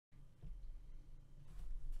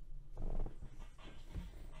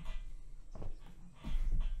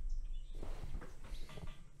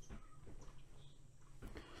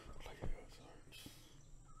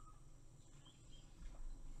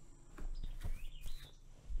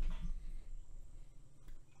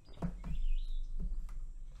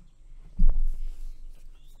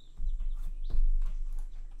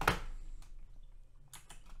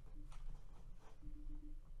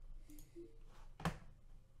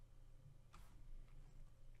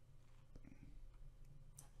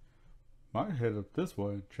Might head up this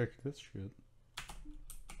way and check this shit.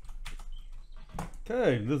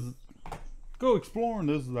 Okay, this is go exploring.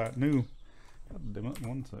 This is that new. God damn it!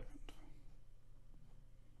 1 second.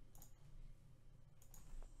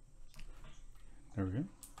 There we go.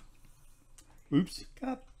 Oops.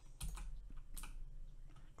 God.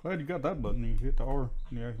 Glad you got that button. You hit the R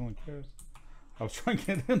and you accidentally cast. I was trying to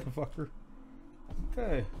get in the fucker.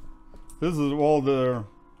 Okay. This is all the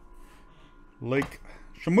Lake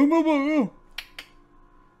Shamoo.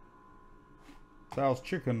 South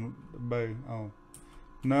Chicken Bay. Oh.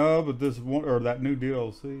 No, but this one, or that new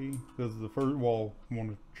DLC. This is the first. Well, I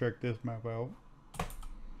want to check this map out.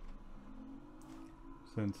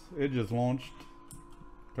 Since it just launched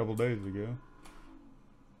a couple days ago.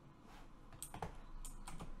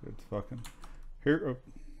 It's fucking here. Oh.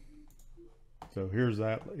 So here's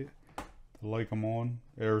that the lake I'm on.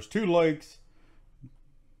 There's 2 lakes.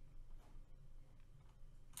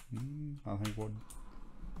 I think what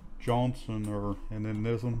Johnson and then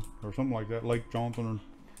this one or something like that. Lake Johnson, or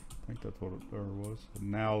I think that's what it was. And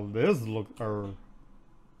now this looks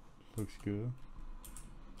good.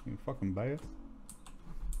 Fucking bass.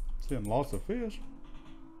 Seeing lots of fish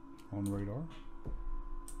on the radar.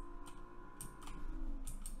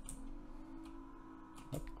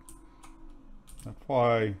 That's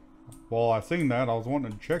why, while I seen that, I was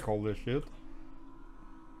wanting to check all this shit.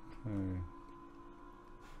 Okay.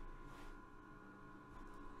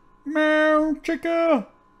 Meow, chica!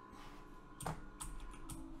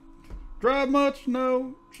 Drive much?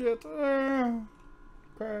 No. Shit.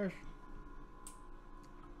 Crash.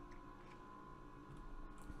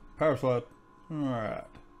 Power slap. Alright.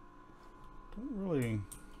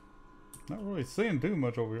 Not really seeing too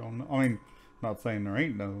much over here on, I mean, not saying there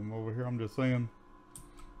ain't nothing over here. I'm just saying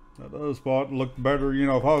that other spot looked better. You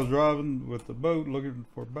know, if I was driving with the boat looking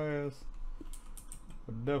for bass,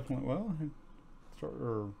 but definitely, well,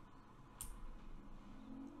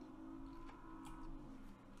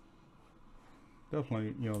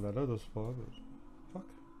 definitely, you know, that other spot is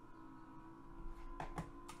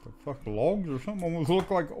fuck the logs or something almost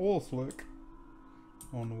look like oil slick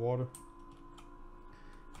on the water.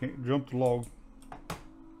 Can't jump the log.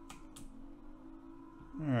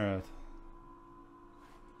 Alright.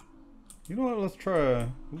 You know what? Let's try.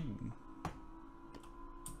 Ooh.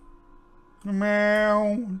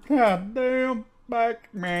 Meow. God damn.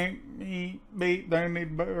 Back. Me. Beat. They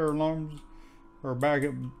need better alarms or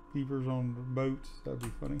backup beepers on the boats. That'd be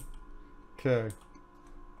funny. Okay.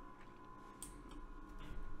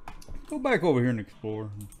 Go back over here and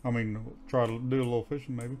explore. I mean, try to do a little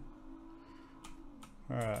fishing maybe.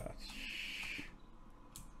 Alright.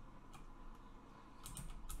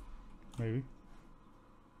 Maybe.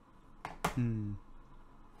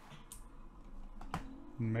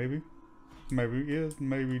 Maybe. Maybe it is.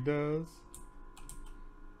 Maybe it does.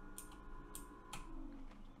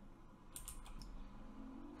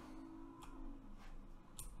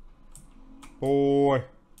 Boy.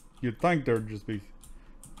 You'd think there'd just be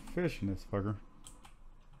fish in this fucker.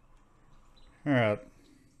 Alright.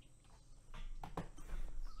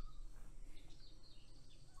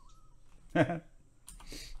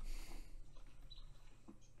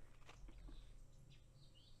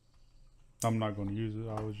 I'm not going to use it.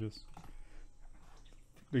 I was just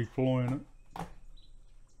deploying it.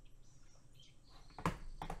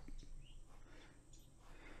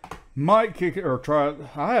 Might kick it or try it.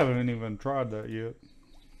 I haven't even tried that yet.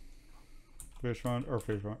 Fish run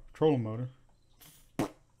trolling motor.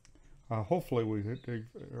 Hopefully we hit the.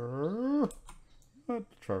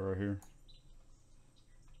 Let's try right here.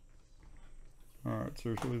 All right,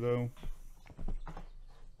 seriously though.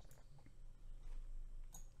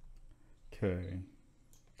 Okay.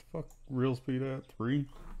 Fuck real speed at 3.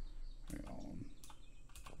 Hang on.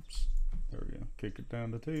 Oops. There we go. Kick it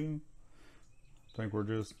down to 2. I think we're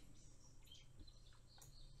just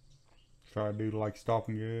try to do like stop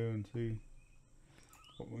and go and see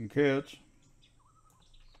what we can catch.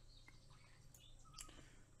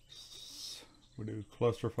 We do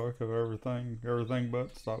clusterfuck of everything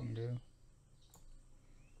but stop and go.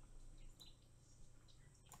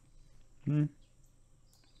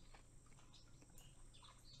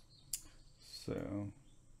 So,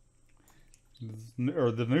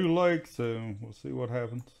 or the new lake, so we'll see what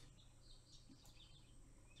happens.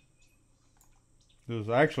 This was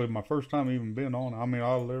actually my first time even been on. I mean,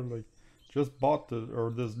 I literally just bought this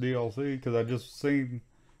DLC because I just seen,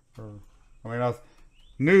 I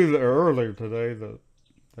knew that earlier today that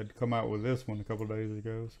they'd come out with this one a couple days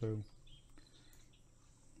ago. So,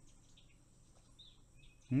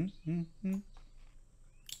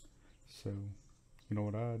 so you know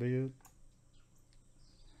what I did?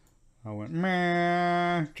 I went,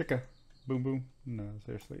 meh, chicka, boom, boom. No,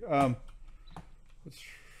 seriously. Let's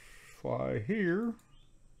fly here.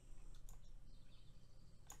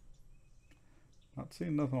 Not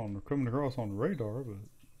seeing nothing on the coming across on the radar, but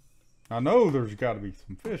I know there's got to be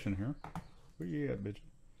some fish in here. Where you at, bitch?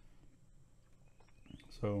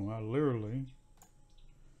 So I literally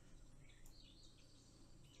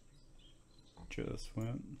just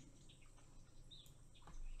went,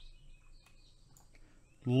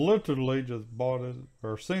 literally just bought it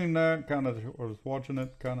or seen that, kind of was watching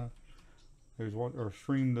it, kind of. It was what, or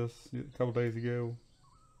streamed this a couple days ago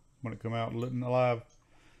when it come out live.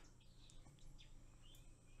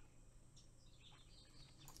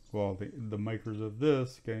 Well, the makers of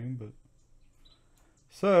this game, but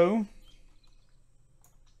so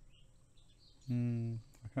I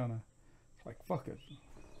kind of like fuck it.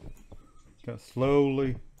 Kind of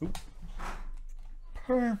slowly. Oops.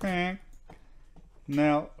 Perfect.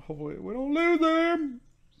 Now, hopefully we don't lose them.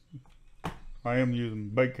 I am using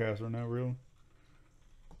bait caster now, really.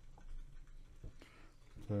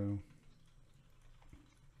 So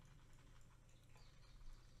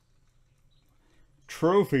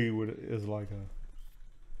trophy is like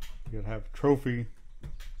you gotta have a trophy.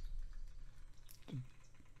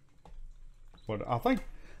 What I think, I'm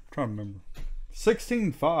trying to remember,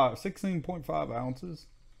 16.5 ounces.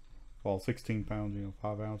 Well, 16 pounds,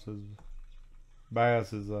 5 ounces.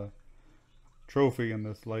 Bass is a trophy in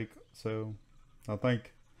this lake, so I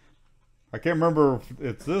think, I can't remember if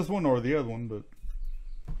it's this one or the other one, but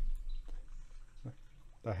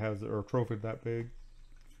that has or trophy that big.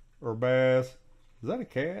 Or bass. Is that a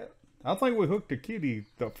cat? I think we hooked a kitty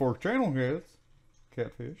for channel cats.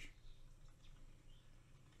 Catfish.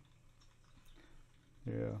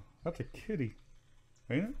 Yeah, that's a kitty,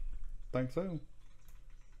 ain't it? Think so.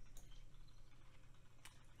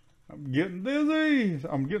 I'm getting dizzy.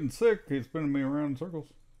 I'm getting sick. He's spinning me around in circles.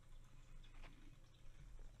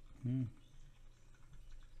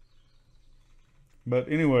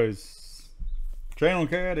 But anyways, channel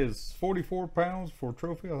cat is 44 pounds for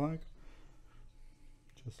trophy, I think.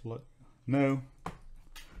 Just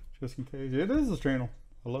just in case. It is a channel.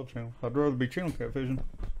 I love channel. I'd rather be channel cat fishing.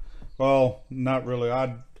 Well, not really.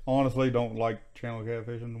 I honestly don't like channel cat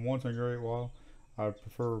fishing. Once in a great while, I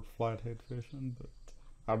prefer flathead fishing, but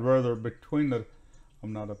I'd rather between the.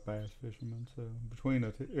 I'm not a bass fisherman, so between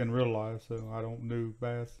it in real life, so I don't do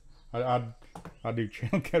bass. I do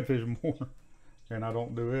channel cat fishing more, and I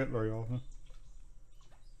don't do it very often.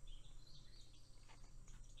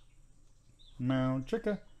 Now,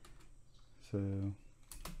 chicka. So,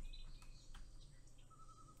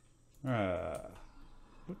 what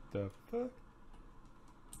the fuck?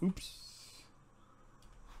 Oops.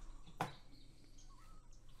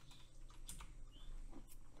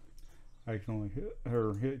 I can only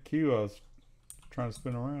hit Q. I was trying to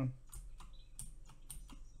spin around.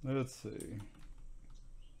 Let's see.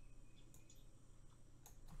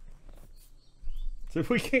 See if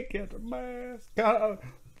we can't get the bass. God,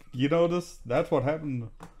 you notice that's what happened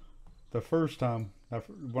the first time.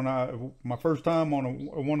 When my first time on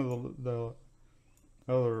one of the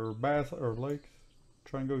other bass or lakes,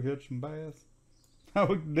 trying to go catch some bass. I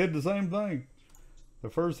did the same thing. The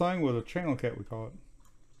first thing was a channel cat we caught.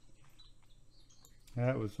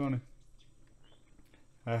 That was funny.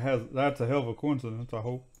 That's a hell of a coincidence, I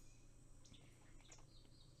hope.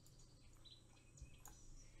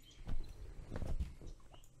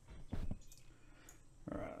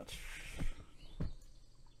 Alright.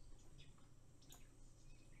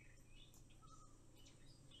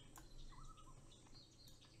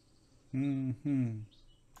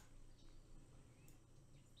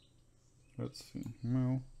 Let's see.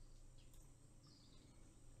 No.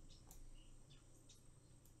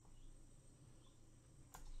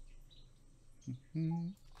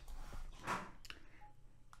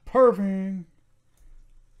 Perfect.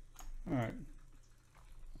 All right.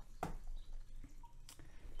 The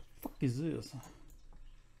fuck is this? Is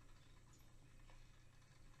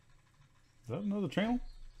that another channel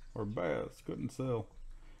or bass? Couldn't sell.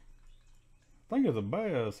 I think it's a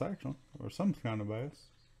bass actually, or some kind of bass.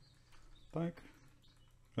 I think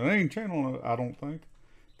it ain't channel. I don't think.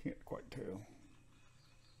 Can't quite tell.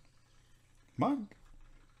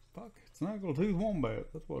 Fuck, it's Snaggletooth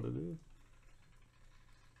Wombat. That's what it is.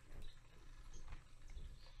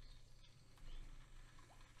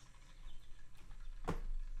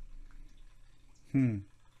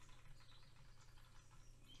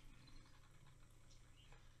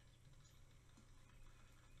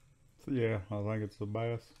 So yeah, I think it's the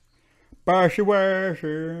bass. Bashy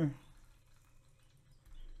washer.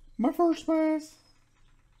 My first bass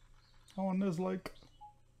on this lake.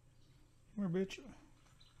 Come here, bitch.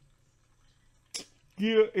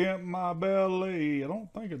 Get in my belly. I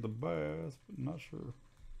don't think it's a bass, but I'm not sure.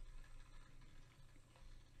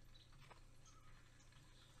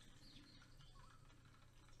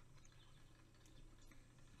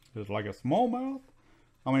 It's like a smallmouth.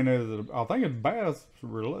 I mean, I think it's bass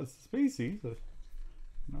species. But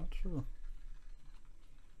not sure.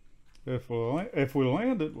 If we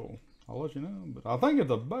land it, well, I'll let you know. But I think it's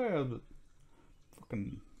a bass. But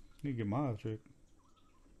fucking need to get my eyes checked.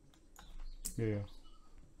 Yeah,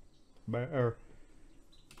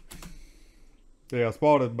 yeah,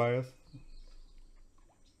 spotted bass.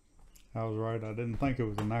 I was right. I didn't think it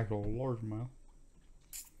was an actual largemouth.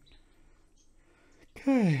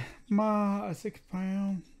 Okay, my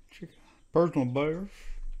 6-pound chicken, personal bears.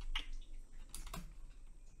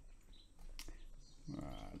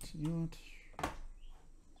 Right, you want?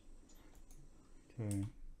 Okay.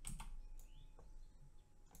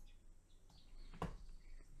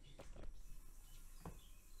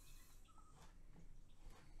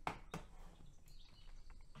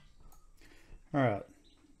 All right.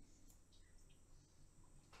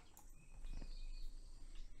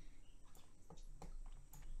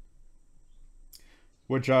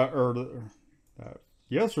 Which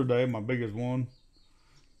yesterday, my biggest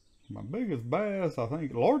bass, I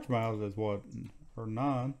think largemouth is what, or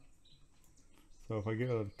 9. So if I get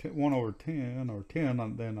a 1 over 10 or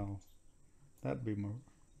 10, then that'd be my.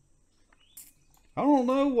 I don't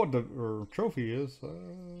know what the trophy is.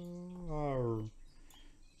 Or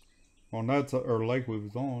on that's or lake we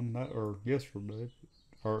was on that or yesterday,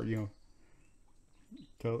 or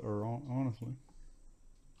honestly.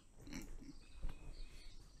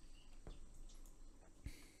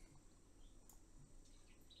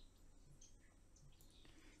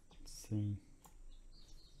 Let's see.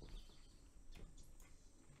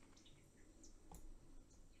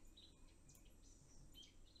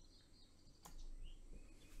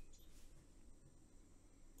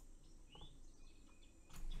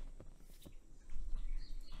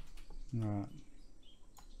 All right.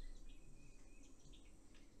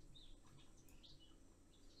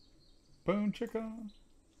 Boom, chicken.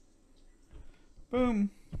 Boom.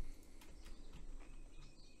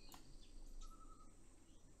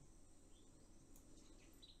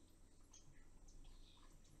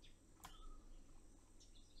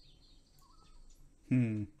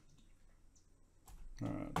 All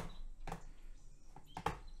right.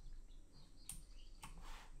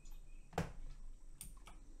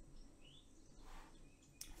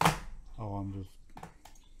 Oh, I'm just.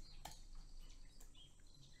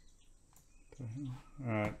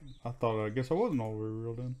 Alright, I guess I wasn't all the way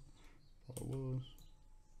real then. Thought it was.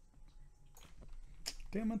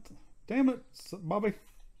 Damn it, Bobby.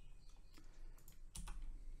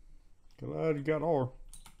 Glad you got R.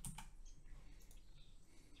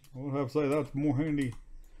 I would have to say that's more handy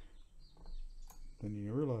than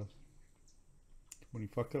you realize when you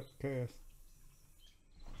fuck up the cast.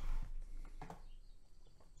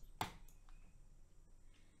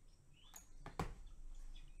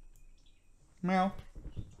 Meow.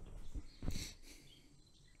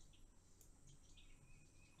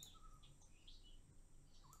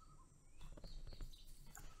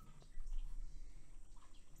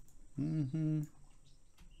 Mm-hmm.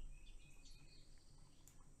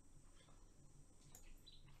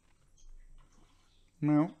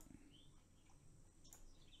 Meow.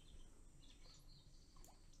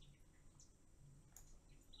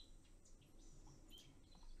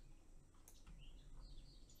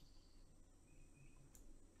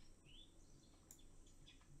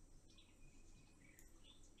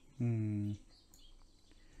 Hmm.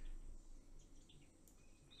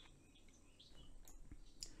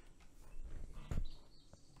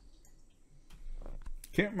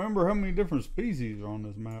 Can't remember how many different species are on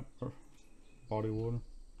this map or body water.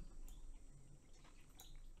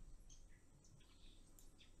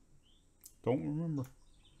 Don't remember.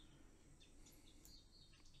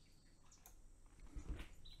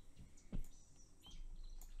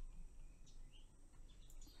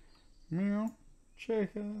 Meow.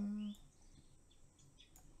 Chicken.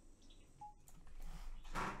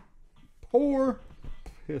 Poor.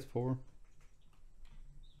 Piss poor.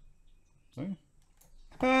 See?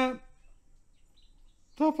 The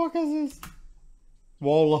fuck is this?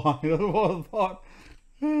 Walleye. That's what I thought.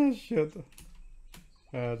 Ah, shit.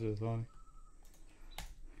 That's just funny.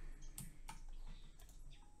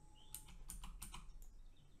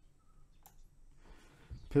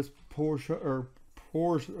 Piss poor or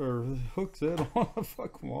hooks that on a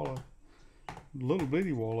fucking walleye. Little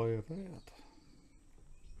bitty walleye at that.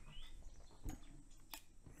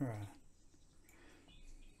 Alright.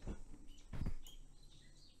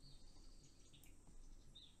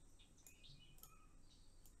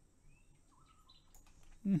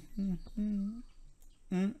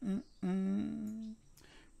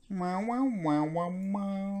 Wow, wow, wow, wow,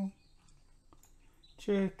 wow.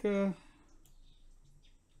 Chica.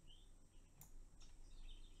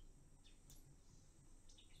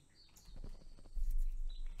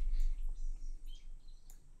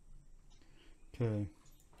 Okay.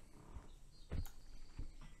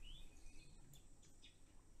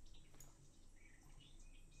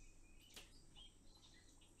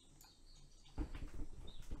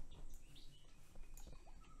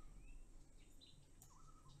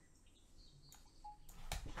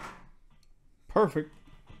 Perfect.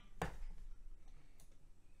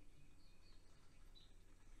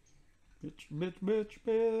 Bitch, bitch, bitch,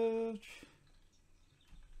 bitch.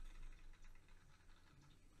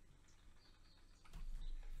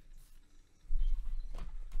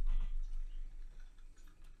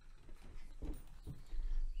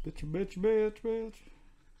 Bitch, bitch, bitch, bitch.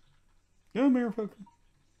 Come here, fucker.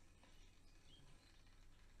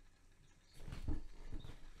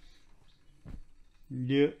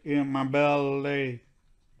 Get in my belly.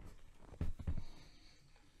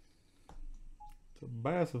 It's a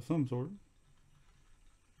bass of some sort.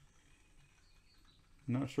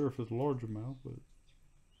 Not sure if it's a largemouth, but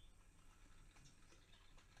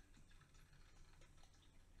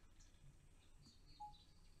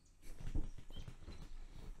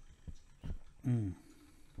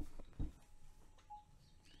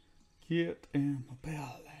get in my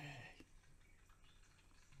belly.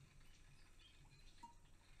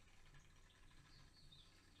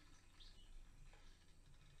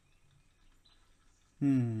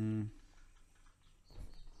 Come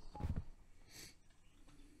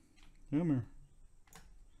here.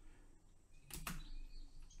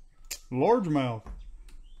 Largemouth.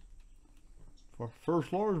 For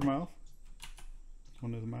first largemouth.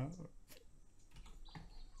 On his mouth.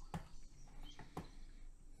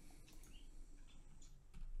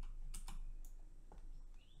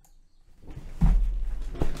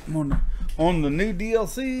 On the new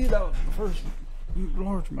DLC, that was the first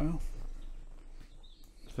largemouth.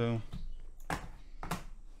 So,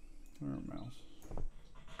 largemouth.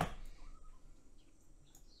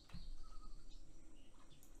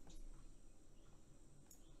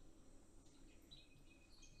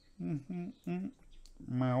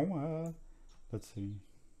 Let's see.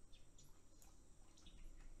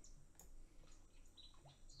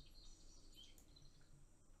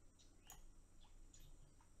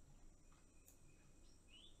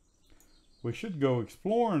 We should go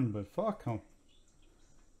exploring, but fuck them.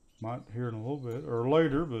 Might hear in a little bit or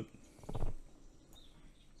later, but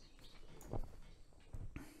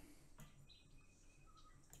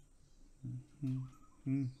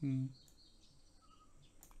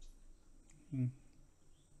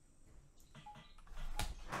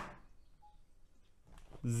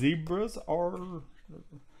zebras are.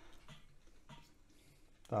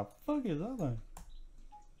 The fuck is that thing?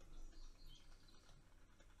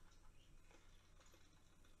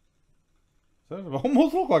 That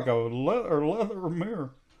almost look like a leather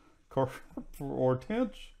mirror or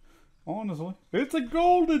tench. Honestly, it's a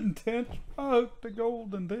golden tench. I hope the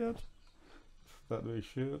golden tench. That'd be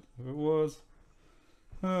shit if it was.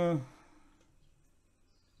 Fuck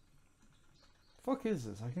is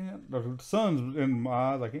this? I can't. The sun's in my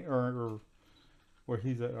eyes. I can't. Or where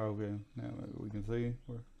he's at. Oh, okay. Now maybe we can see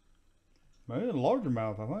where. Maybe a larger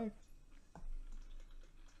mouth, I think.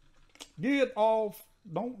 Get off.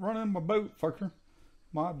 Don't run in my boat, fucker.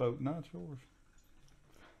 My boat, not yours.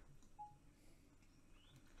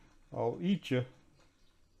 I'll eat you.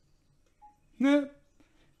 Nah.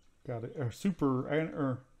 Got it. A super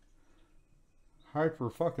or hyper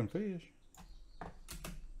fucking fish.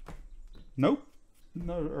 Nope.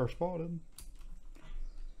 No, or spotted.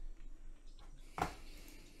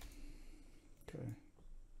 Okay.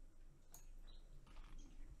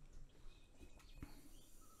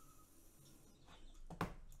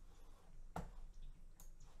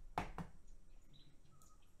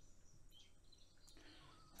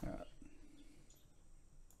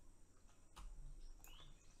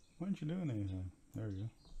 Why aren't you doing anything? There you go.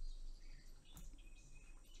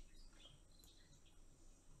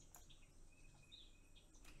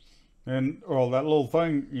 And, well, that little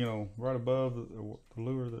thing, you know, right above the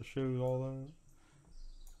lure that shows all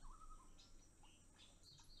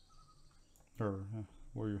that. Or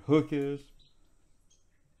where your hook is.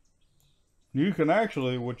 You can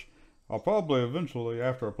actually, which I'll probably eventually,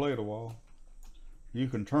 after I play it a while, you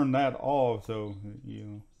can turn that off so, you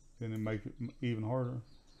know, then it make it even harder.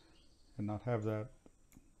 And not have that.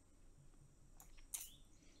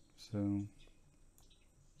 So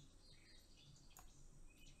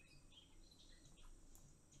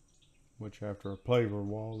which after I play for a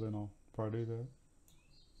while, then I'll probably do that.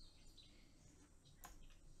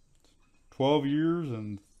 12 years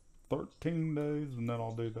and 13 days, and then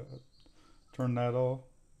I'll do that. Turn that off.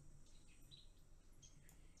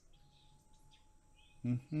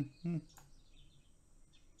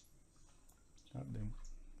 Goddamn.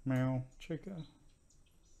 Meow, chica.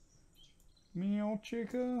 Meow,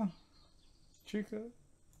 chica. Chica,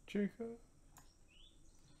 chica.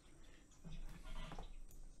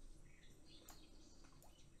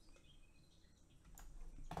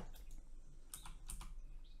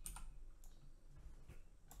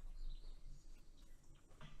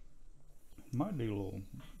 Might do a little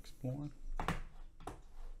exploring.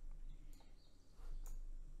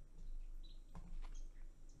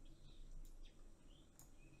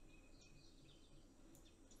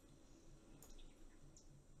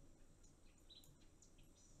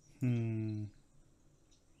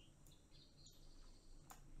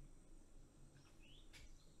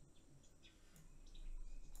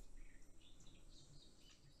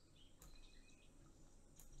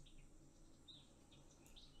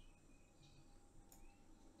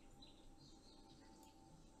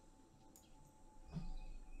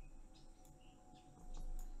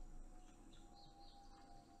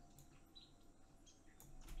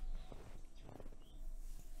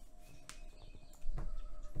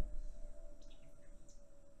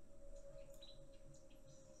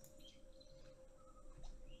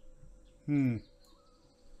 Hmm.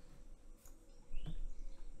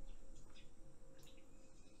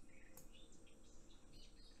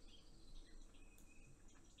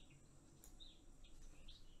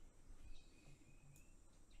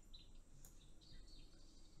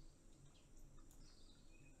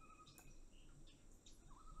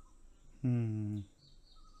 Hmm.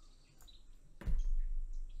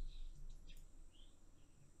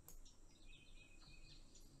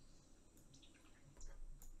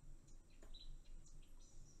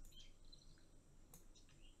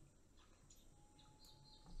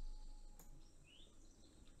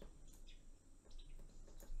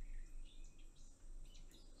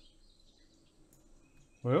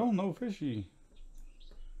 Well, no fishy.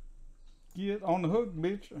 Get on the hook,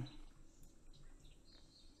 bitch.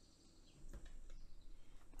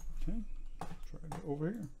 Okay, try to get over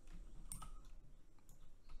here.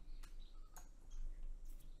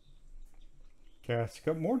 Cast a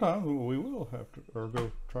couple more times, we will have to, or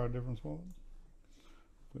go try a different spot.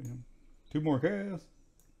 2 more casts.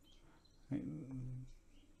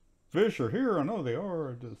 Fish are here, I know they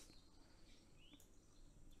are. I just,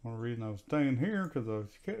 one reason I was staying here because I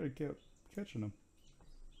was kept catching them.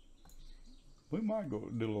 We might go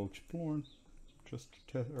do a little exploring, just to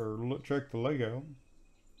test or look, check the lake out.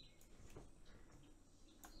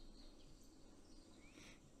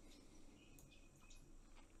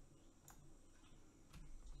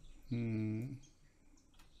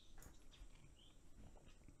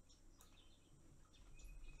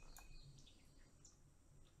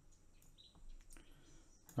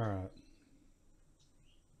 All right.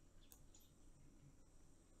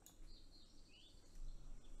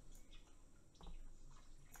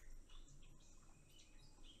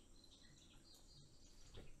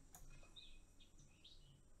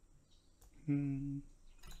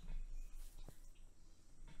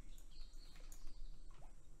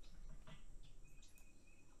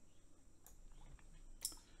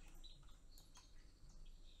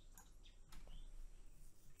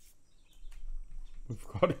 We've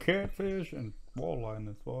got a catfish and walleye in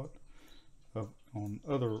this spot. On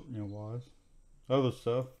other, wise, other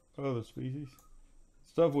stuff, other species,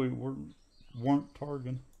 stuff we weren't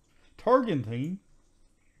targeting.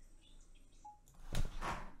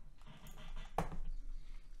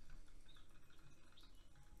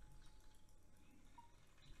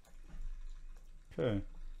 Okay.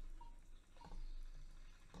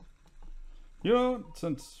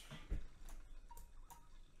 Since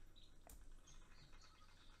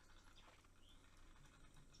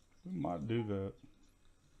we might do that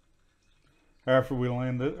after we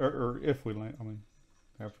land it, or if we land. I mean,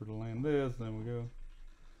 after we land this, then we go.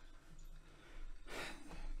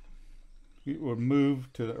 It would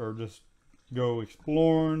move to, or just go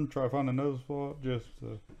exploring, try to find another spot, just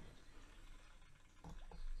to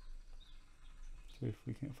see if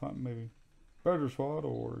we can't find maybe better spot,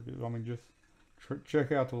 or I mean, just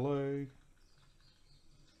check out the lake.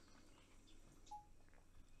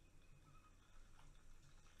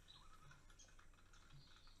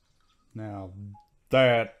 Now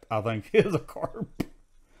that I think is a carp.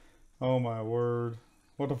 Oh my word!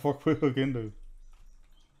 What the fuck we look into?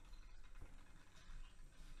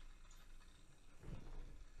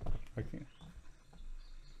 I can't.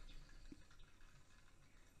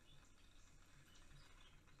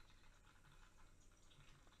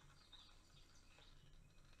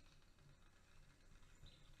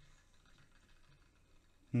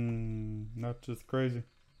 That's just crazy.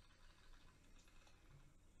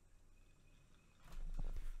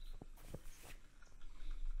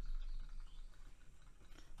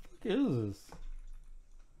 What is this?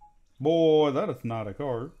 Boy, that is not a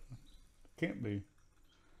carp. Can't be.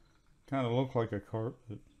 Kind of look like a carp,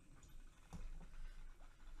 but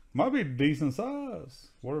might be decent size.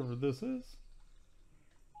 Whatever this is.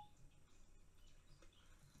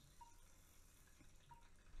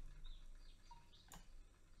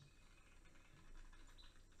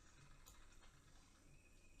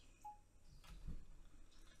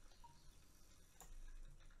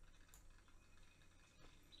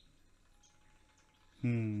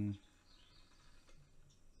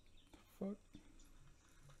 Fuck.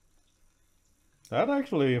 That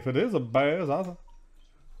actually, if it is a bass, I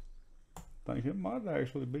think it might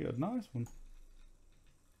actually be a nice one.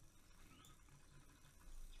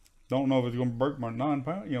 Don't know if it's gonna break my 9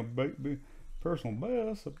 pound, be personal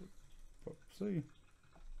best. But see.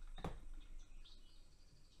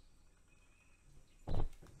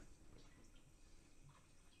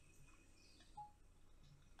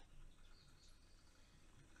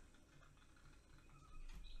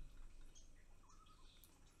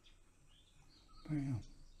 Bam.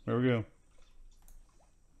 There we go.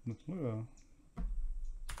 Look at that.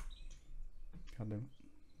 God damn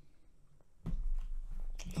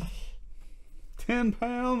it. 10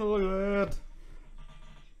 pounds, look at that.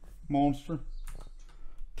 Monster.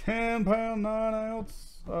 10 pound, 9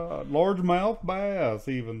 ounce, largemouth bass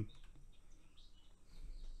even.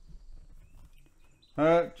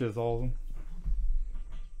 That's just awesome.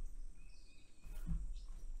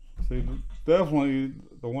 See, definitely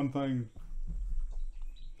the one thing.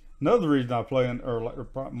 Another reason I play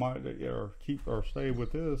or keep or stay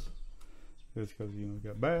with this is because you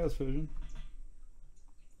got bass fishing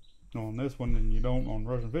on this one, and you don't on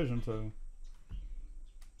Russian fishing. So,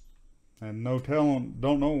 and no telling,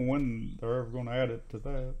 don't know when they're ever going to add it to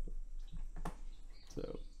that.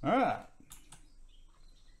 So, all right.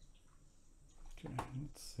 Okay,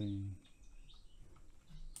 let's see.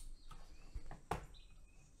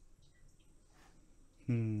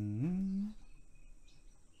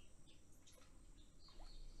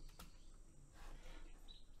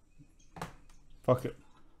 Fuck it.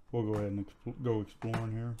 We'll go ahead and go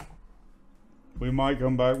exploring here. We might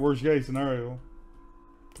come back. Worst case scenario,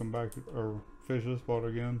 come back or fish this spot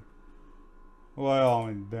again. Well, I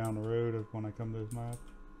mean down the road when I come to this map.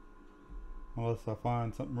 Unless I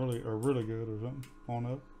find something really good or something on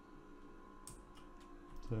up.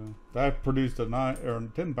 So that produced a 9 or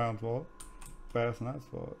 10 pound spot. Bass in that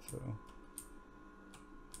spot. So.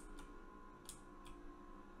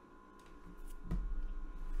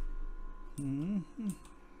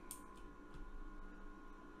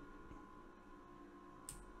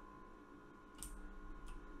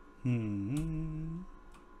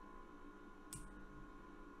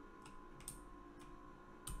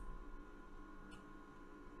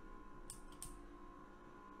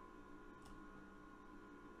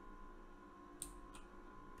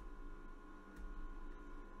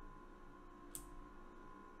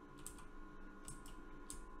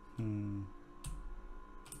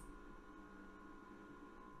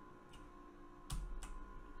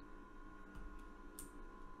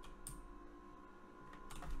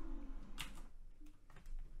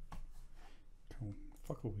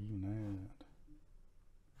 Fuck are we even at?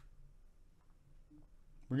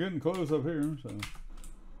 We're getting close up here, so.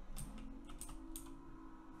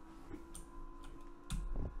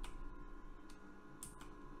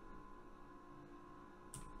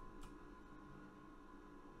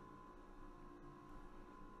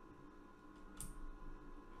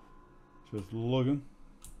 Just looking.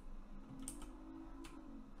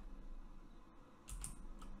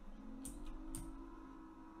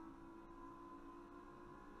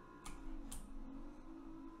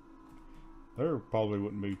 There probably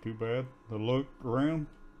wouldn't be too bad to look around.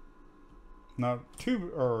 Not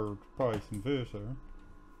too, or probably some fish there.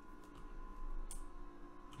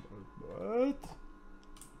 What?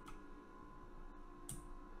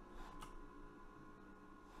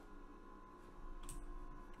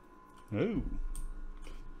 Oh.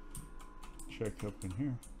 Check up in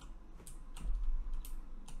here.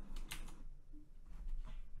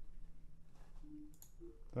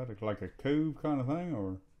 That look like a cove kind of thing,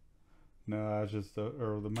 or? No, it's just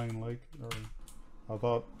or the main lake. Or I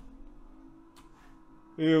thought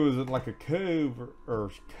it was like a cove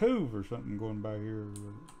or cove or something going by here.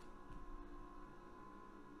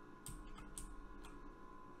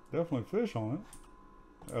 Definitely fish on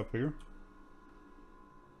it up here.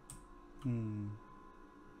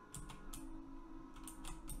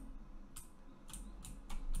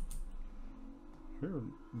 Here,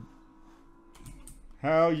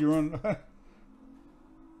 how you run?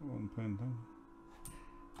 Wasn't paying attention.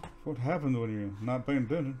 What happens when you're not paying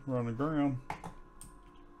attention? We're on the ground.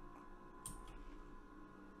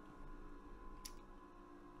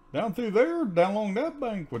 Down through there, down along that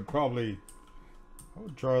bank would probably. I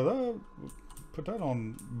would try that. Put that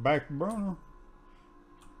on back burner.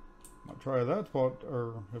 Might try that spot,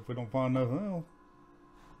 or if we don't find nothing else,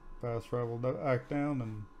 fast travel that act down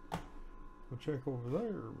and we'll check over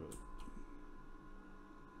there.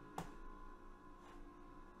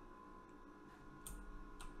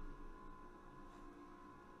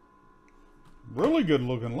 But really good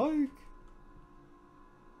looking lake.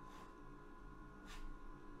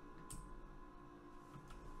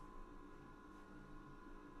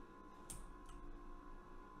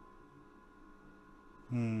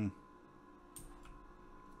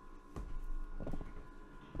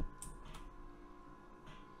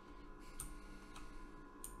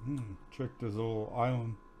 Check this little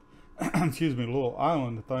island. Excuse me, little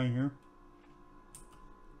island thing here.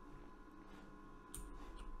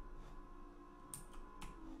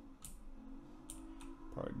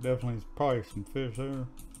 Probably some fish there.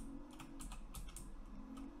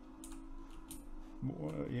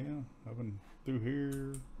 Well, yeah, up and through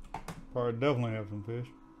here. Probably definitely have some fish,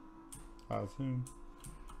 I assume.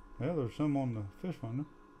 Yeah, there's some on the fish finder.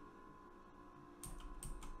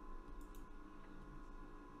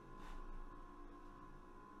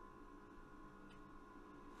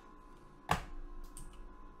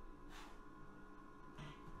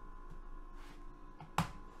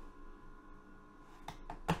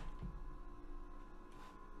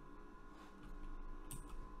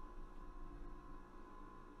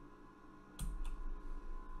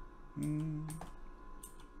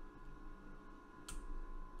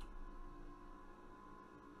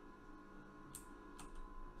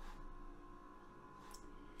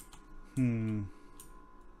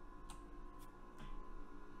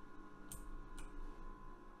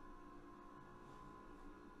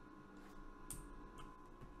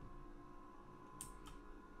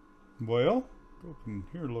 Well, go up in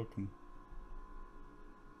here looking.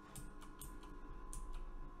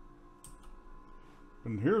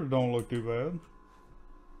 And here don't look too bad.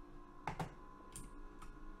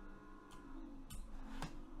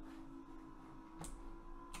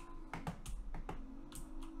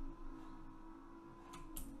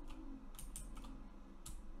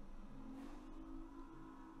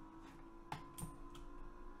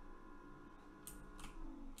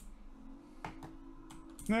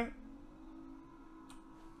 Nah.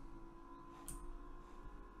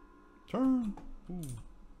 Turn. Ooh.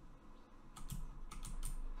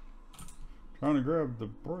 Trying to grab the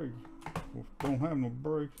brake. Don't have no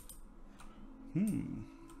brake. One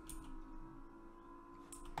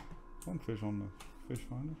fish on the fish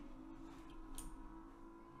finder.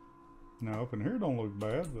 Now up in here don't look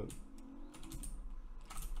bad, but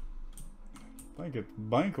I think it's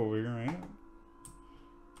bank over here, ain't it?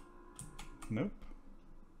 Nope.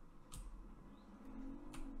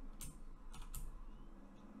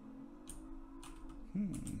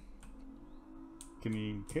 Can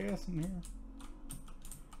you cast in here?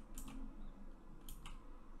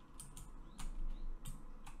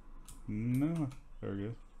 No. There it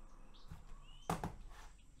is.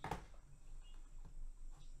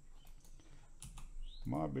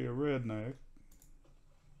 Might be a redneck.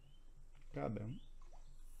 God damn it.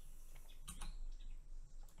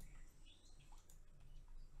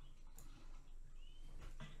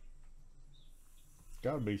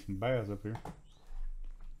 Gotta be some bass up here.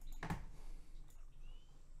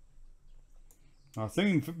 I've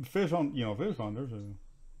seen fish on, fish finders.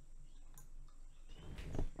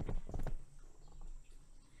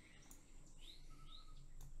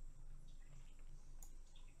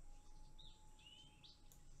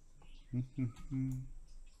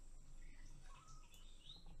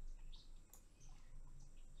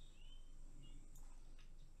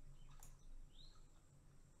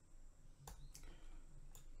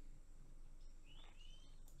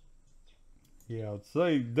 Yeah, I'd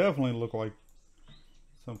say definitely look like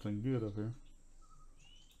something good up here.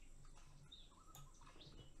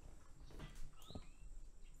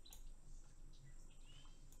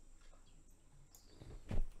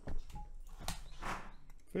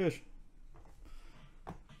 Fish.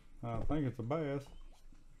 I think it's a bass.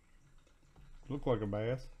 Look like a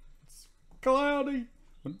bass. It's cloudy,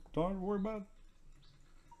 but don't have to worry about it.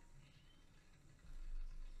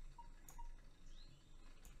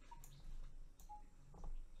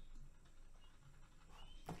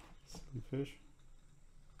 Silly fish.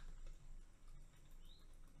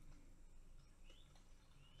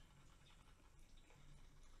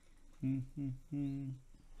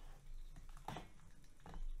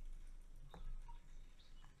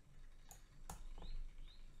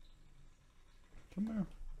 Come here.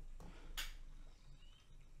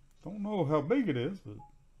 Don't know how big it is, but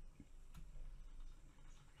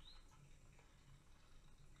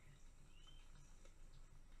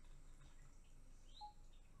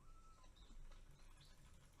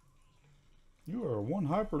you are one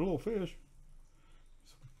hyper little fish.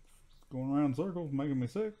 Going around in circles, making me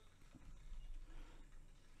sick.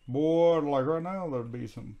 Boy, like right now,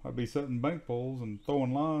 I'd be setting bank poles and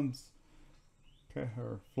throwing lines,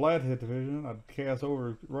 or flathead division. I'd cast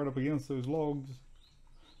over right up against those logs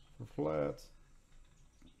for flats.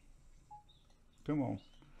 Come on.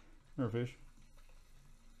 Here, fish.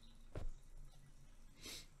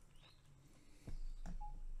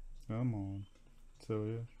 Come on.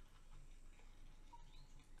 Silly.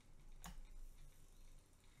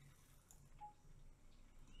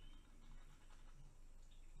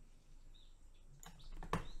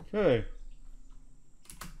 Okay.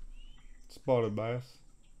 Spotted bass.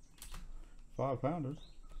 5-pounder.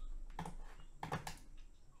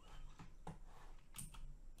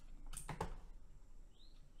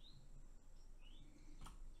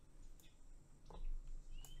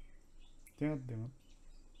 God damn it.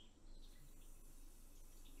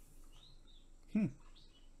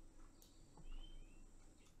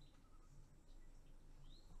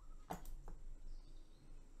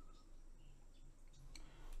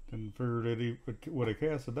 Didn't figure that he would have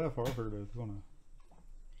casted that far. I figured it was gonna.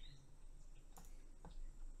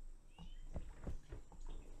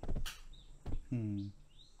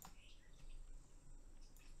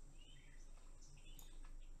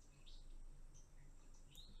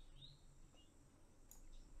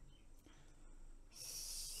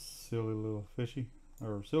 Silly little fishy,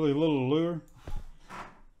 or silly little lure.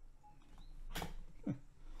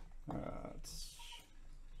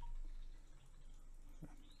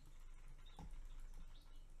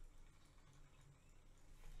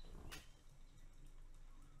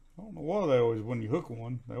 I don't know why they always, when you hook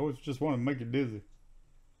one, they always just want to make you dizzy.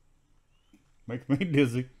 Makes me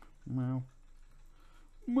dizzy. Meow.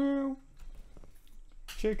 Meow.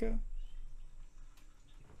 Chica.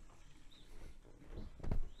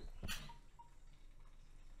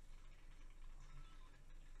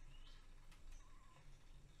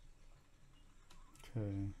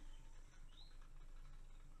 Okay.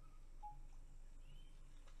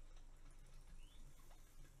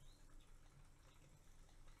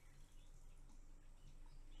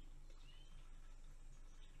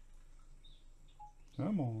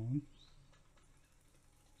 Come on.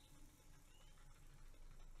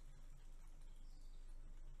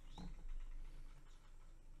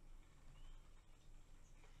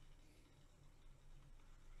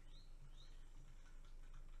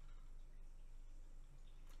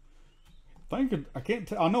 I can't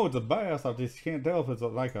tell. I know it's a bass. I just can't tell if it's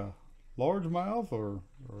like a largemouth or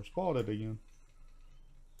spotted again.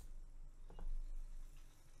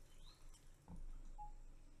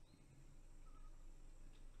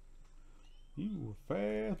 You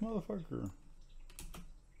fast motherfucker.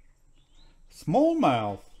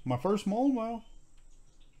 Smallmouth. My first smallmouth.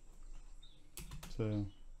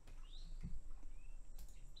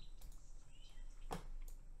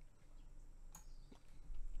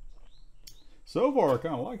 So far, I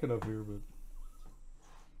kind of like it up here, but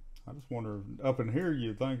I just wonder, up in here,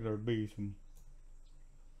 you'd think there'd be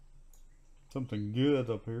something good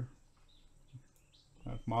up here.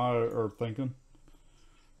 That's my thinking.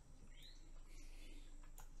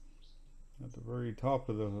 At the very top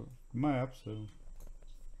of the map, so.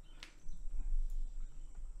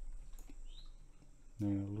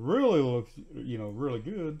 And it really looks, really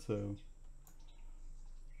good, so.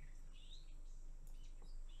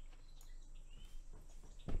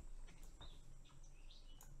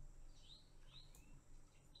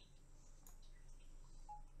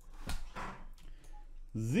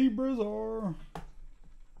 Zebras are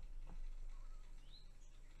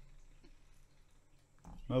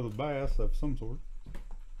another bass of some sort.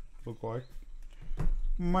 Look like.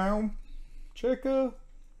 Meow. Checka.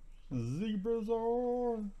 Zebras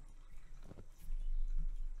are.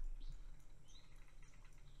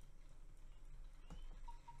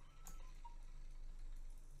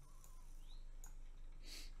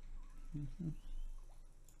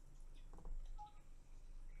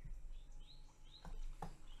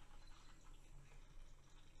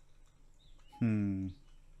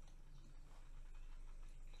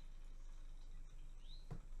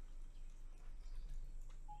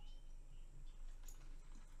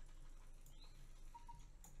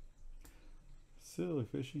 Silly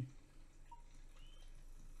fishy.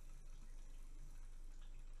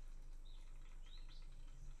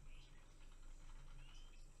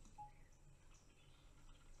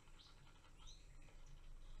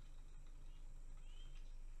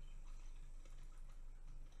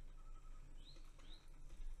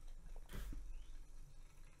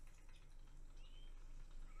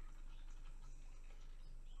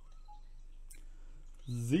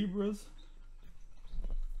 zebras.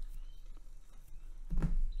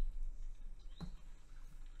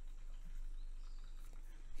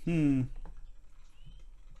 Come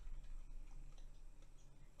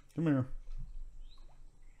here.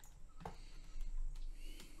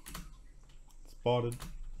 Spotted.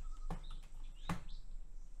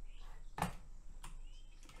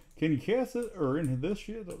 Can you cast it or into this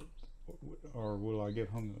shit? Or will I get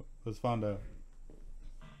hung up? Let's find out.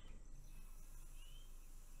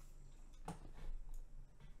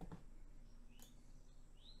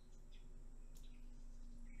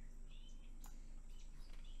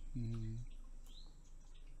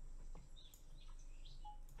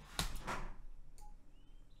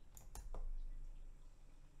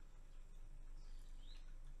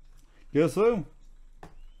 Guess so.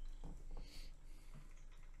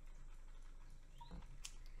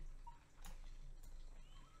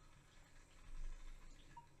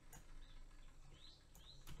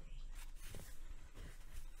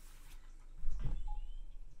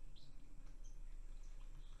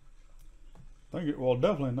 I think it, well,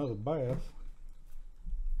 definitely another bass.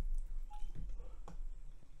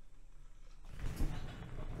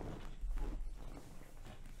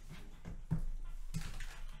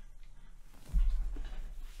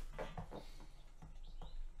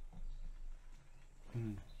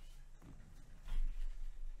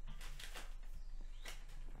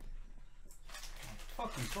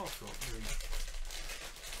 Fucking soft rock, dude.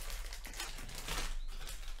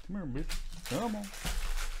 Come here, bitch. Come on.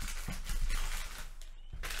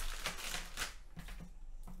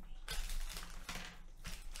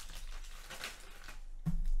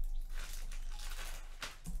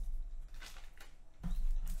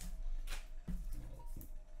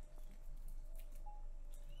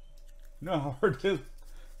 You know how hard it is?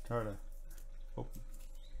 Try to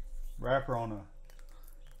wrap her on a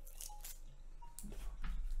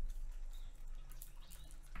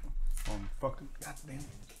fucking goddamn.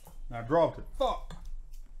 I dropped it. Fuck.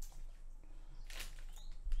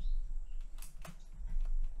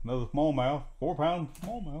 Another smallmouth, 4-pound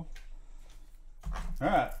smallmouth. All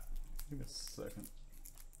right, give me a second.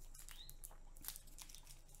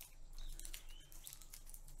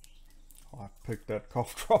 Oh, I picked that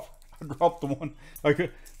cough drop. I dropped the one. I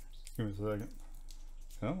could. Give me a second.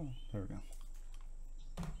 Come on. There we go.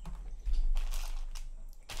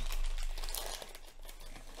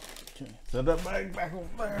 Okay. Set that bag back over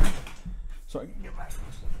there so I can get back.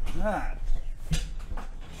 All right.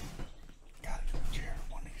 Gotta get a chair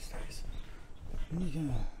one of these days.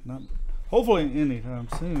 Yeah, not hopefully anytime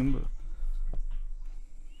soon, but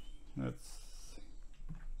that's.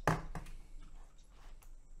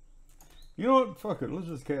 You know what? Fuck it. Let's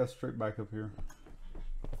just cast straight back up here.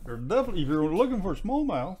 There's definitely, if you're looking for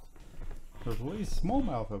smallmouth, there's at least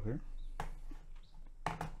smallmouth up here.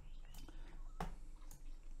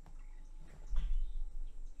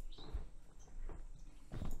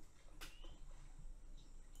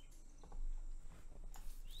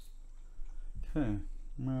 Okay.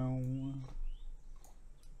 Now,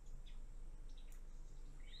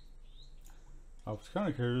 I was kind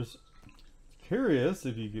of curious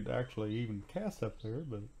if you could actually even cast up there,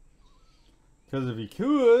 but because if you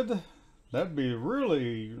could, that'd be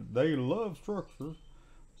really, they love structure,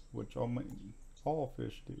 which I mean all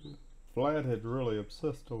fish do. Flathead really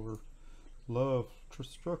obsessed over love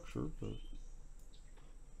structure, but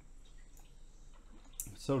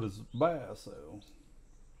so does bass, though,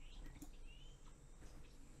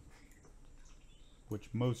 which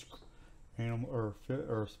most animal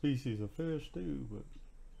or species of fish do, but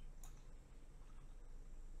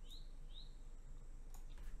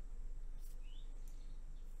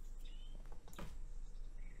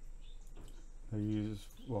they use,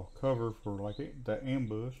 well, cover for like the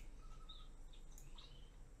ambush.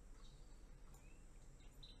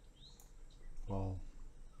 Well,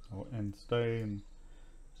 and stay and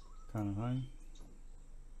kind of thing.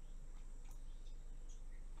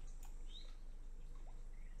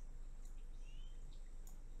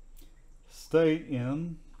 Stay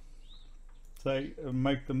in, say,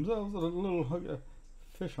 make themselves a little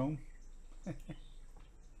fish home.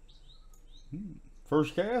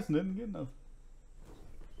 First cast and didn't get nothing.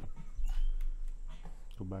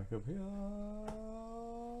 Go back up here.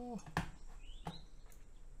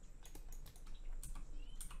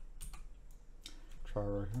 Try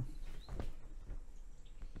right here.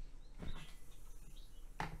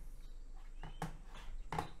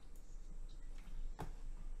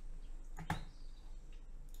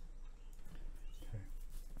 Okay.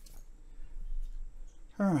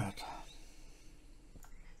 All right.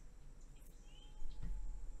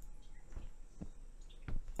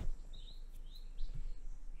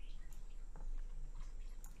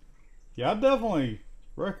 Yeah, I definitely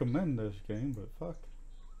recommend this game, but fuck.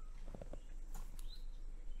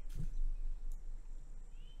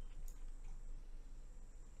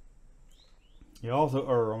 You also,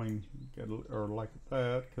 or I mean, or like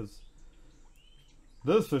that, because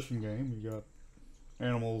this fishing game, you got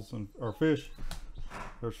animals and or fish.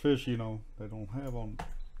 There's fish, you know, they don't have on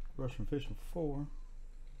Russian Fishing 4.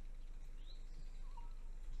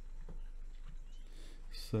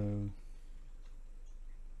 So,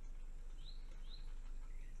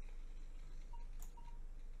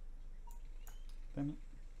 damn it,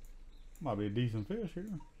 might be a decent fish here.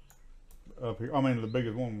 Up here, I mean the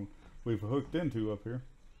biggest one we've hooked into up here.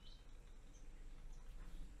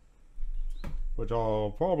 Which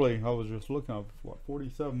I'll probably, I was just looking at what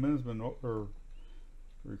 47 minutes been or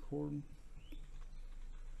recording.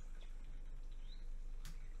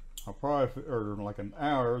 I'll probably, or like an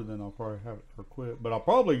hour, then I'll probably have it or quit. But I'll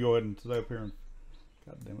probably go ahead and stay up here and,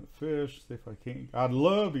 goddamn it, fish. See if I can't. I'd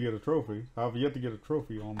love to get a trophy. I've yet to get a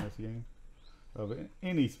trophy on this game of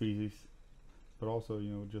any species, but also,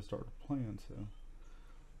 you know, just started playing, so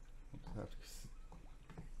I'll have to.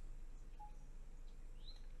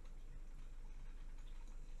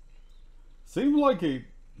 Seems like it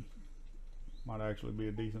might actually be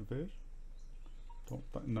a decent fish. Don't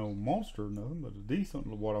think no monster or nothing, but a decent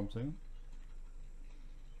what I'm seeing.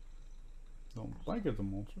 Don't think it's a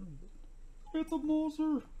monster, but it's a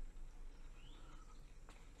monster.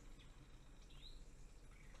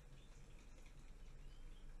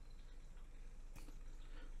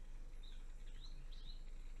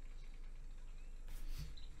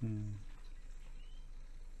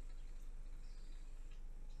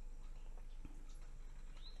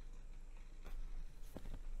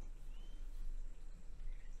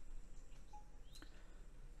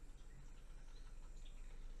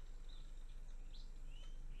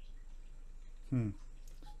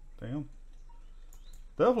 Damn.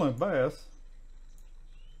 Definitely bass.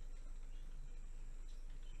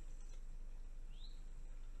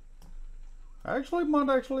 Actually, might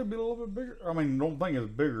actually be a little bit bigger. I mean, don't think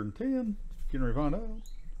it's bigger than 10. Can we find out?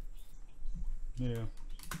 Yeah.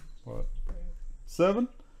 What? 7?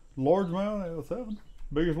 Largemouth, yeah, 7.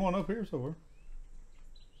 Biggest one up here so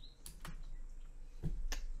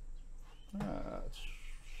far.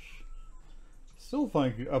 Still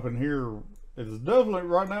think up in here it's definitely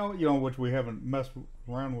right now, you know, which we haven't messed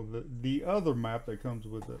around with the other map that comes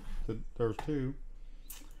with it. There's 2,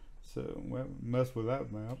 so we haven't messed with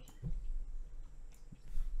that map.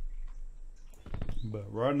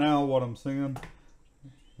 But right now, what I'm seeing,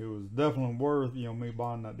 it was definitely worth, you know, me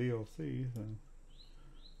buying that DLC. So.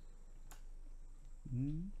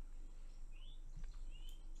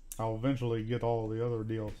 I'll eventually get all the other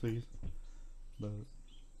DLCs, but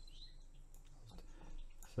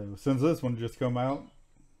so since this one just come out,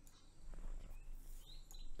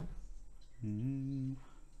 and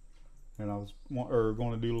I was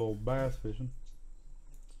going to do a little bass fishing,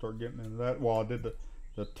 start getting into that while I did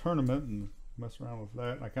the tournament and mess around with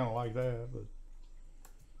that. And I kind of like that, but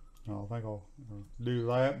I don't think I'll do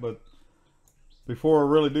that. But before I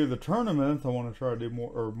really do the tournament, I want to try to do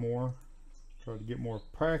try to get more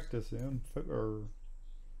practice in, or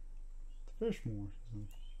fish more. So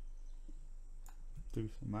do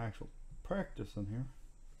some actual practice in here,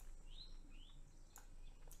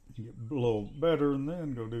 get a little better, and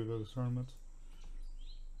then go do those tournaments.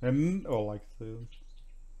 And like I said,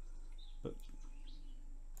 but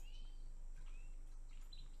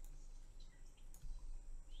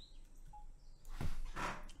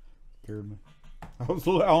scared me. I was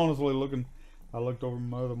honestly looking. I looked over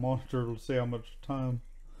my other monitor to see how much time,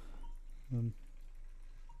 and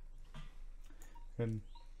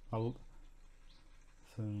I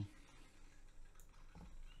so.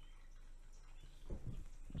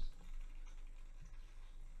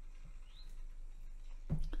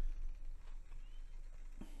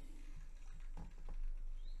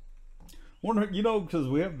 Wonder, you know, because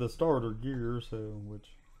we have the starter gear, so which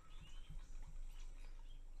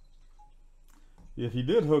if you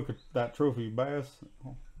did hook that trophy bass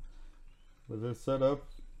with this setup,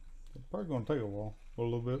 it's probably going to take a while, a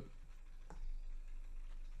little bit,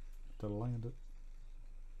 to land it.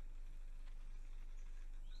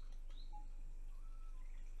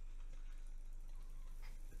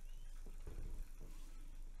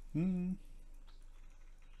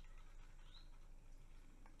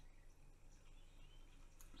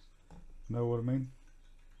 Know what I mean?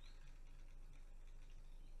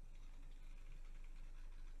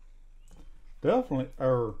 Definitely,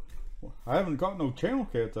 or I haven't caught no channel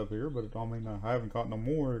cats up here, but I mean, I haven't caught no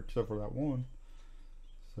more except for that one.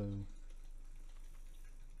 So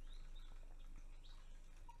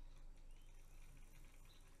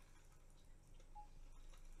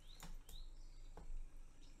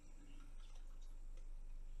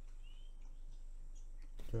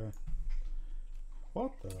Okay.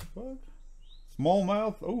 What the fuck?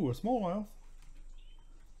 Smallmouth. Oh, a smallmouth.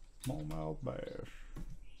 Smallmouth bass.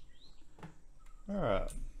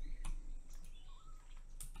 Alright.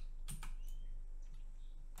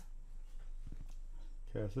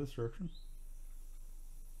 Cast instruction.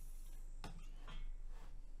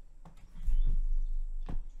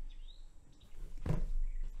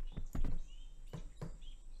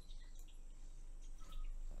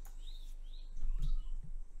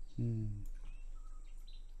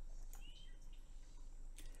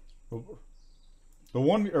 The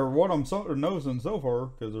one, or what I'm noticing so far,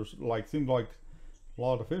 because there's like, seems like a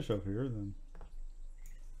lot of fish up here, then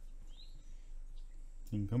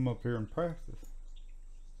you can come up here and practice.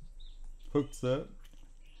 Hook set,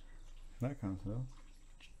 that kind of stuff.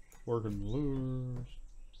 Working the lures.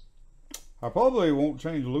 I probably won't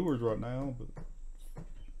change lures right now, but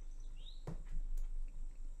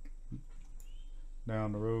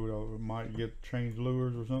down the road I might get changed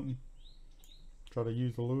lures or something. Try to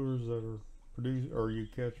use the lures that are produced, or you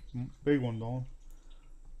catch big ones on,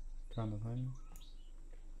 kind of thing.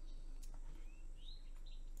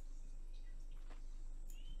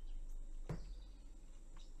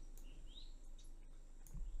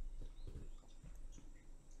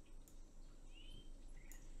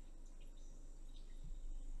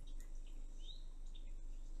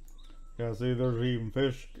 Yeah, see, there's even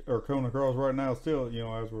fish are coming across right now still, you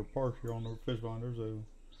know, as we're parked here on the fish finder, so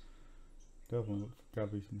definitely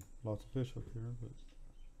got to be lots of fish up here.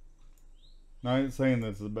 But I ain't saying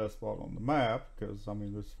this is the best spot on the map, because I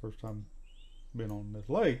mean this is the first time been on this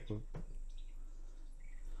lake,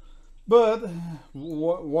 but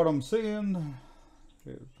what I'm seeing,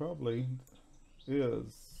 it probably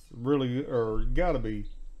is really, or gotta be,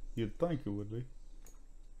 you'd think it would be.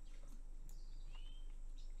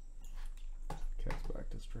 Cast back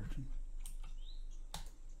this direction.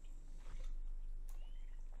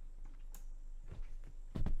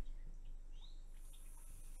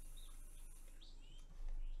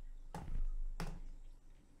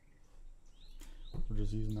 We're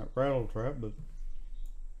just using that rattle trap, but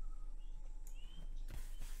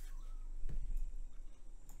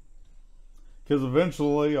because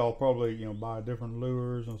eventually I'll probably, you know, buy different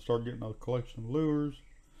lures and start getting a collection of lures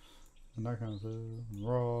and that kind of stuff, and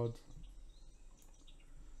rods,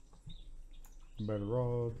 better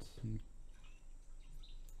rods and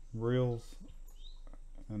reels,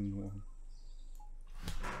 and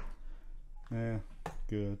yeah,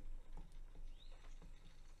 good.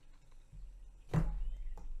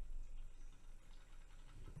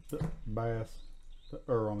 Bass,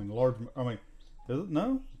 or I mean large, I mean, is it?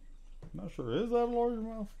 No, not sure. Is that a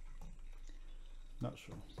largemouth? Not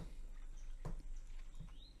sure.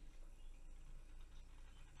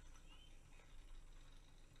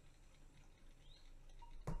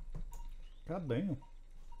 God damn.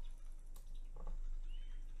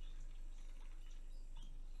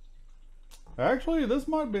 Actually, this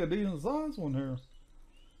might be a decent size one here.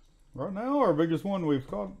 Right now, our biggest one we've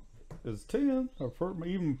caught is 10. Our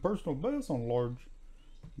even personal best on large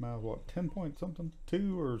mouth, what, 10 point something?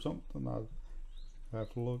 2 or something? I have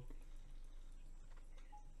to look.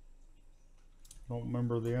 Don't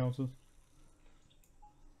remember the ounces.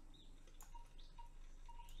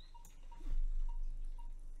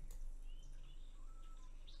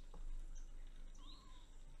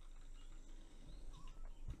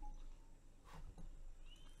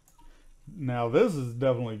 Now this has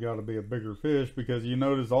definitely got to be a bigger fish, because you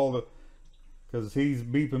notice all the, because he's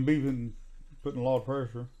beeping, putting a lot of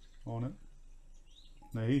pressure on it.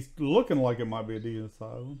 Now he's looking like it might be a decent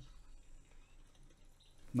size one.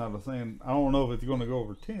 Not saying, I don't know if it's going to go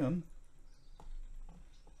over 10.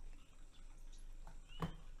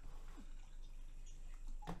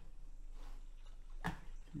 Come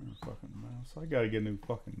here, fucking mouse. I gotta get a new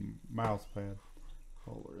fucking mouse pad.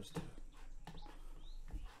 Oh, where's it?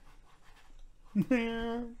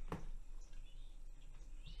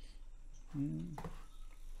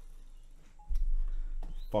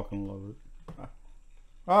 Fucking love it.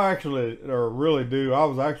 I actually, or really do. I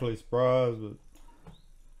was actually surprised, but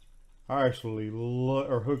I actually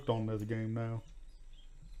hooked on this game now.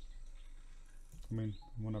 I mean,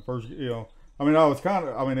 when I first, you know, I mean, I was kind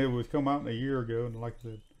of, I mean, it was come out a year ago, and like I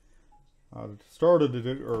said, I started to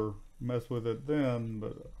do or mess with it then,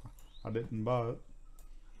 but I didn't buy it.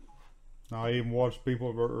 I even watched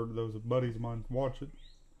people, or those buddies of mine, watch it.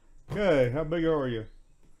 Okay, how big are you?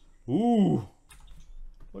 Ooh,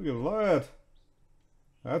 look at that.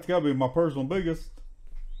 That's got to be my personal biggest.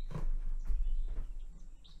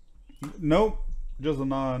 Nope, just a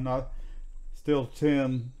 9. Not still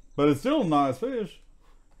 10, but it's still a nice fish.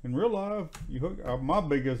 in real life, you hook. My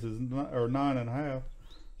biggest is 9.5.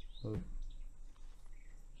 So,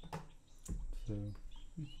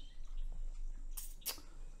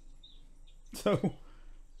 so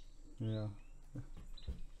yeah.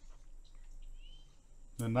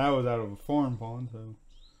 And that was out of a farm pond, so.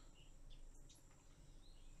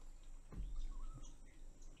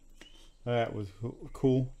 That was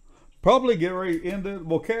cool. Probably get ready to end it.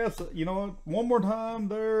 We'll cast, you know what, one more time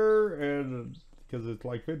there, and because it's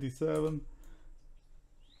like 57.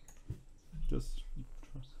 Just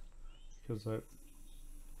because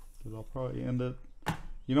I'll probably end it.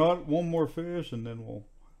 You know what? One more fish, and then we'll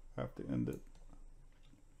have to end it.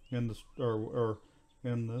 End this or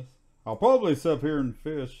end this. I'll probably sit up here and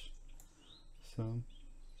fish. So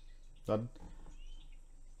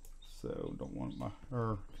don't want my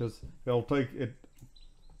because it'll take it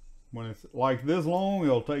when it's like this long.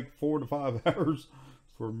 It'll take 4 to 5 hours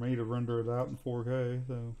for me to render it out in 4K.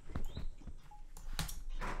 So.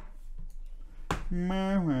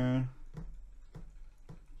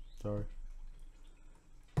 Sorry.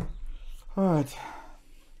 Alright.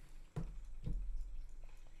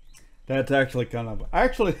 That's actually kind of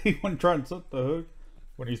when trying to set the hook,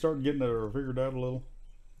 when you start getting it figured out a little,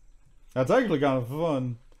 that's actually kind of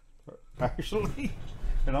fun. Actually.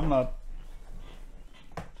 And I'm not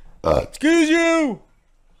excuse you!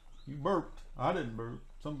 You burped. I didn't burp.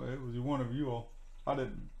 Somebody, it was one of you all. I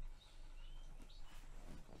didn't.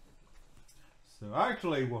 So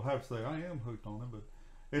actually, we'll have to say I am hooked on it, but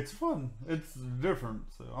it's fun. It's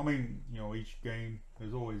different. So I mean, you know, each game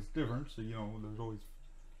is always different. So you know, there's always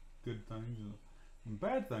good things and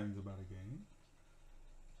bad things about a game.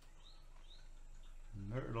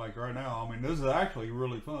 And like right now, I mean, this is actually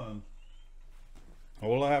really fun.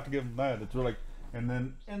 Well, I have to give them that. It's really, and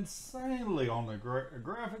then insanely on the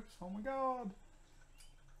graphics. Oh my God!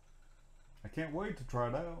 I can't wait to try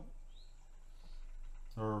it out.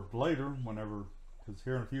 Or later, whenever, because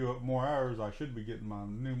here in a few more hours I should be getting my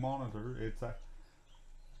new monitor. It's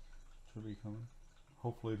should be coming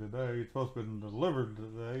hopefully today. It's supposed to be delivered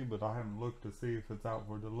today, but I haven't looked to see if it's out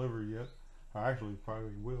for delivery yet. I actually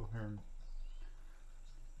probably will here.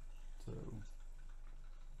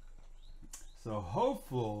 So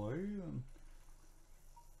hopefully and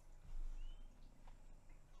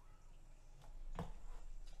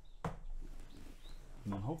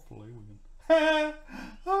then hopefully we can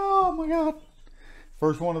oh my God,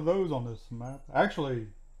 first one of those on this map. Actually,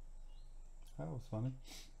 that was funny.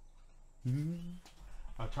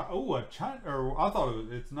 A China, or I thought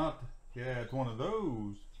it's not. Yeah, it's one of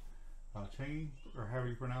those chain, or how do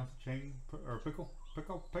you pronounce it? Chain or pickerel.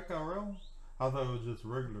 I thought it was just a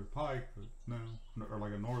regular pike, but no, or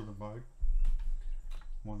like a northern pike.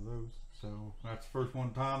 One of those. So that's the first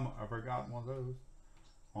one time I've ever gotten one of those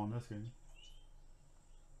on this game.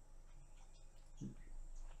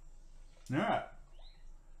 Alright.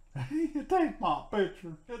 Take my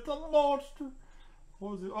picture. It's a monster.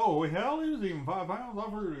 What was it? Oh, hell, he was even 5 pounds.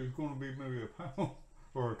 I've heard he was going to be maybe a pound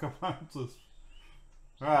or a couple ounces.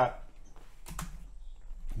 Alright.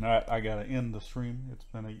 Alright, I gotta end the stream. It's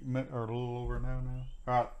been a minute or a little over an hour now.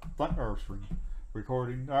 Alright, or stream.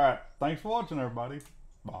 Recording. Alright, thanks for watching, everybody.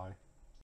 Bye.